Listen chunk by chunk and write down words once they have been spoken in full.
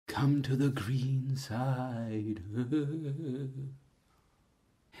Come to the green side.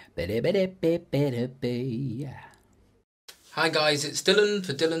 Hi guys, it's Dylan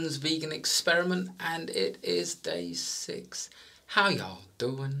for Dylan's Vegan Experiment and it is day 6. How y'all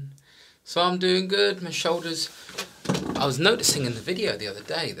doing? So I'm doing good. My shoulders, I was noticing in the video the other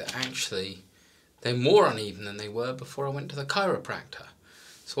day that actually they're more uneven than they were before I went to the chiropractor.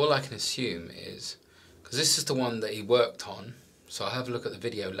 So all I can assume is, because this is the one that he worked on, so I'll have a look at the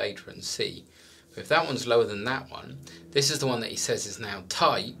video later and see. But if that one's lower than that one, this is the one that he says is now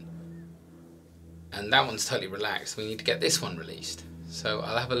tight, and that one's totally relaxed. We need to get this one released. So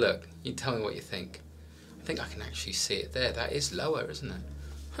I'll have a look. You tell me what you think. I think I can actually see it there. That is lower, isn't it?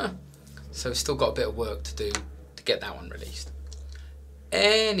 Huh. So we've still got a bit of work to do to get that one released.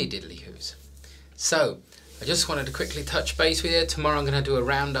 Any diddly hoos. So I just wanted to quickly touch base with you. Tomorrow I'm going to do a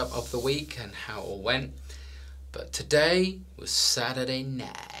roundup of the week and how it all went. But today was Saturday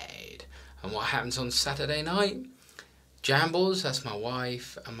night. And what happens on Saturday night? Jambles, that's my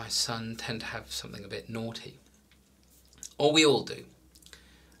wife, and my son tend to have something a bit naughty. Or we all do.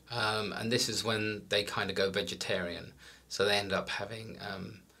 And this is when they kind of go vegetarian. So they end up having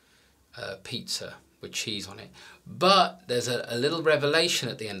pizza with cheese on it. But there's a little revelation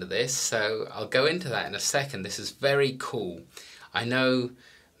at the end of this, so I'll go into that in a second. This is very cool. I know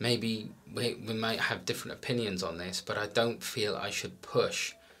maybe we might have different opinions on this, but I don't feel I should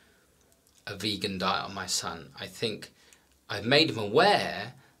push a vegan diet on my son. I think I've made him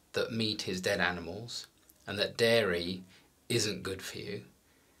aware that meat is dead animals and that dairy isn't good for you.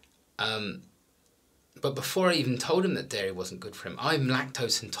 But before I even told him that dairy wasn't good for him, I'm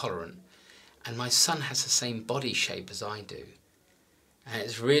lactose intolerant and my son has the same body shape as I do. And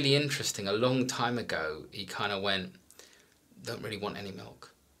it's really interesting. A long time ago, he kind of went, don't really want any milk.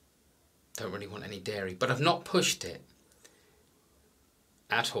 Don't really want any dairy. But I've not pushed it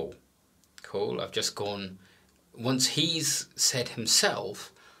at all. Cool. I've just gone, once he's said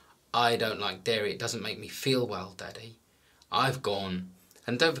himself, I don't like dairy, it doesn't make me feel well, Daddy. I've gone,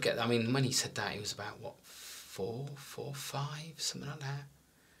 and don't forget, I mean, when he said that, he was about, what, 4, 5, something like that.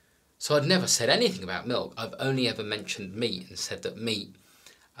 So I'd never said anything about milk. I've only ever mentioned meat and said that meat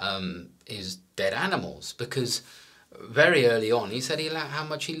is dead animals, because very early on he said how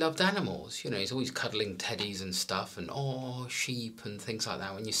much he loved animals. You know, he's always cuddling teddies and stuff and sheep and things like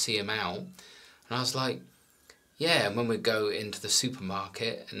that when you see him out. And I was like, yeah, and when we go into the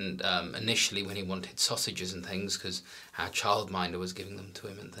supermarket and initially when he wanted sausages and things because our childminder was giving them to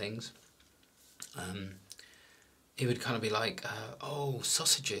him and things, he would kind of be like,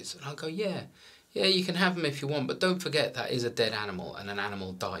 sausages. And I'll go, yeah, you can have them if you want, but don't forget that is a dead animal and an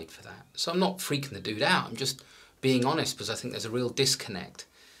animal died for that. So I'm not freaking the dude out. I'm just being honest because I think there's a real disconnect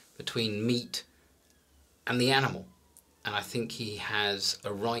between meat and the animal. And I think he has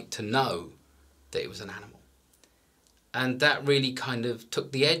a right to know that it was an animal. And that really kind of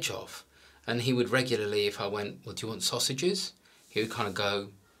took the edge off. And he would regularly, if I went, well, do you want sausages? He would kind of go,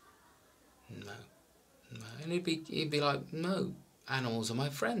 no. And he'd be like, no, animals are my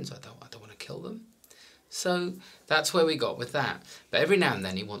friends. I don't want to kill them. So that's where we got with that. But every now and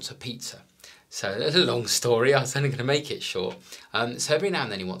then he wants a pizza. So it's a long story. I was only going to make it short. So every now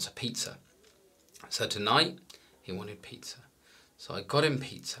and then he wants a pizza. So tonight he wanted pizza. So I got him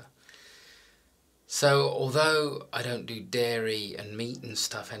pizza. So although I don't do dairy and meat and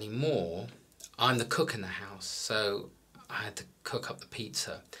stuff anymore, I'm the cook in the house. So I had to cook up the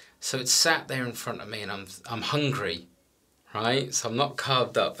pizza. So it's sat there in front of me and I'm hungry, right? So I'm not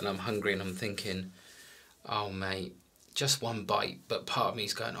carved up and I'm hungry and I'm thinking, oh mate, just one bite. But part of me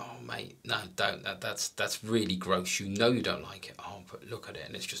is going, oh mate, no, don't. That's really gross. You know you don't like it. Oh, but look at it,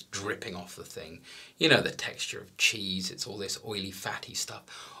 and it's just dripping off the thing. You know the texture of cheese. It's all this oily, fatty stuff.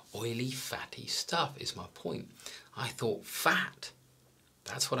 Oily, fatty stuff is my point. I thought fat.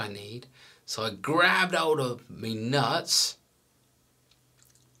 That's what I need. So I grabbed hold of me nuts.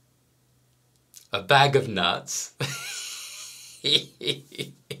 A bag of nuts.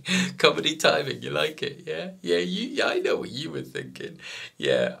 Comedy timing, you like it, yeah? Yeah, I know what you were thinking.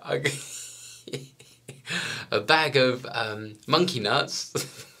 Yeah, a bag of monkey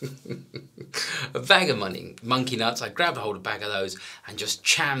nuts. A bag of monkey nuts. I grabbed hold of a bag of those and just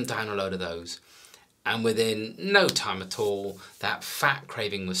chammed down a load of those. And within no time at all, that fat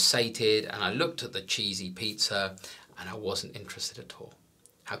craving was sated and I looked at the cheesy pizza and I wasn't interested at all.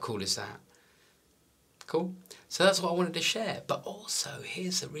 How cool is that? Cool. So that's what I wanted to share. But also,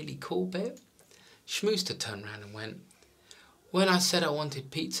 here's the really cool bit. Schmooster turned around and went, when I said I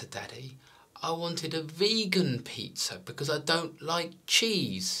wanted pizza, Daddy, I wanted a vegan pizza because I don't like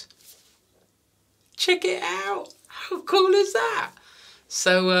cheese. Check it out. How cool is that?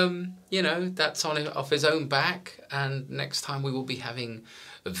 So, you know, that's off his own back. And next time we will be having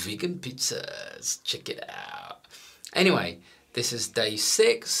vegan pizzas. Check it out. Anyway, this is day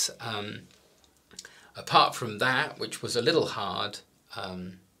 6. Apart from that, which was a little hard,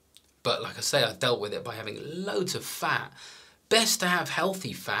 but like I say, I dealt with it by having loads of fat. Best to have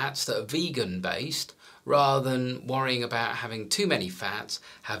healthy fats that are vegan based, rather than worrying about having too many fats,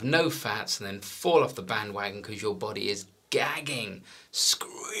 have no fats, and then fall off the bandwagon because your body is gagging,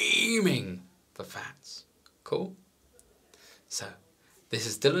 screaming for fats. Cool? So, this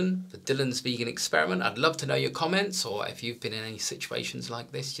is Dylan, for Dylan's Vegan Experiment. I'd love to know your comments, or if you've been in any situations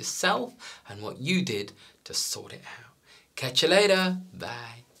like this yourself, and what you did to sort it out. Catch you later.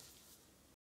 Bye.